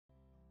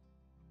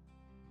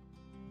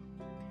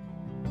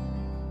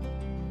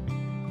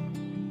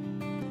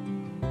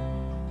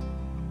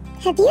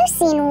Have you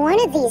seen one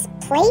of these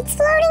plates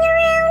floating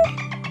around?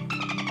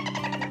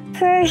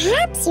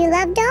 Perhaps you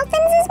love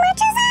dolphins as much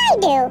as I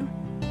do.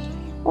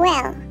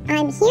 Well,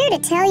 I'm here to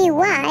tell you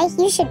why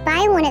you should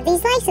buy one of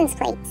these license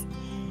plates.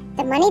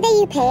 The money that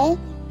you pay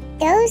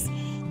goes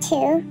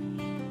to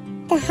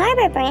the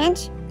Harbor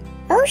Branch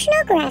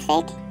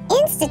Oceanographic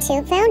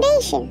Institute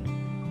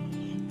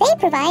Foundation. They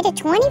provide a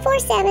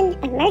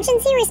 24/7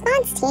 emergency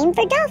response team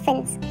for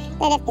dolphins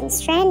that have been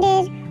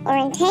stranded or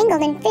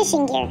entangled in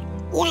fishing gear.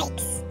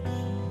 Yikes!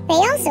 They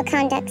also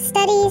conduct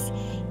studies,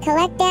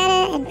 collect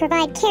data, and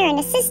provide care and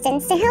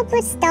assistance to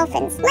helpless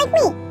dolphins like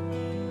me.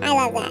 I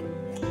love that.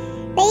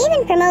 They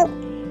even promote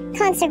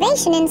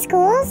conservation in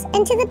schools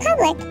and to the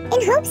public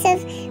in hopes of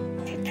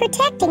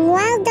protecting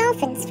wild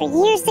dolphins for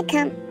years to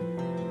come.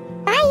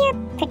 Buy your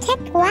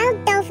Protect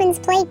Wild Dolphins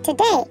plate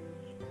today